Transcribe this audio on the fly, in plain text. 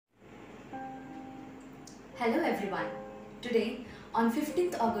Hello everyone. Today, on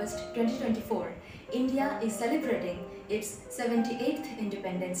 15th August 2024, India is celebrating its 78th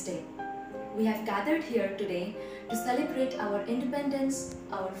Independence Day. We have gathered here today to celebrate our independence,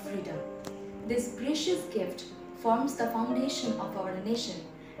 our freedom. This precious gift forms the foundation of our nation,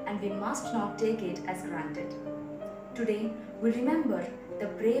 and we must not take it as granted. Today, we remember the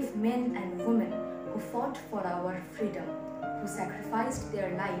brave men and women who fought for our freedom, who sacrificed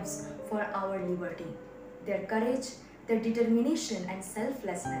their lives for our liberty. Their courage, their determination and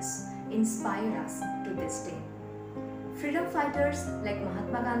selflessness inspire us to this day. Freedom fighters like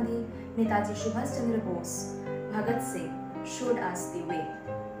Mahatma Gandhi, Netaji Subhash Chandra Bose, Bhagat Singh showed us the way.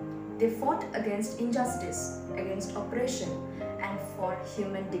 They fought against injustice, against oppression and for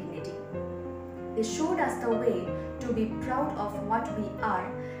human dignity. They showed us the way to be proud of what we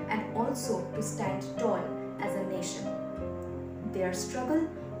are and also to stand tall as a nation. Their struggle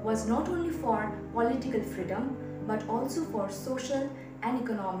was not only for political freedom but also for social and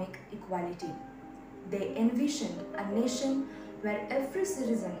economic equality. They envisioned a nation where every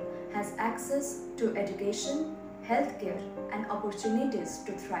citizen has access to education, healthcare and opportunities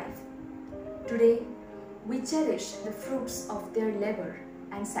to thrive. Today, we cherish the fruits of their labor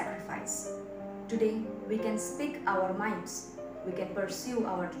and sacrifice. Today, we can speak our minds, we can pursue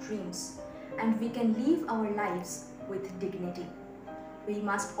our dreams, and we can live our lives with dignity. We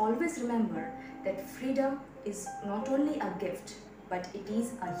must always remember that freedom is not only a gift, but it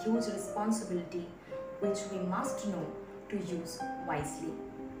is a huge responsibility which we must know to use wisely.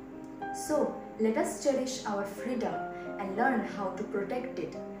 So, let us cherish our freedom and learn how to protect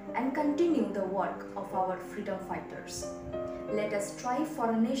it and continue the work of our freedom fighters. Let us strive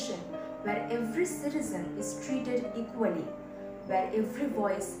for a nation where every citizen is treated equally, where every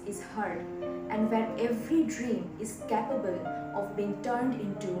voice is heard, and where every dream is capable of being turned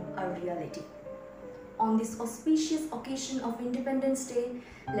into a reality. On this auspicious occasion of Independence Day,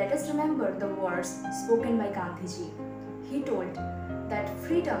 let us remember the words spoken by Gandhiji. He told that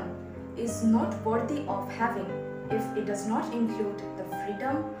freedom is not worthy of having if it does not include the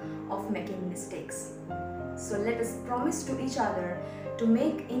freedom of making mistakes. So let us promise to each other to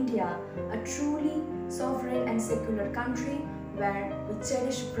make India a truly sovereign and secular country where we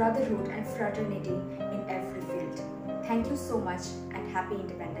cherish brotherhood and fraternity in every field. Thank you so much and happy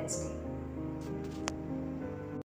Independence Day.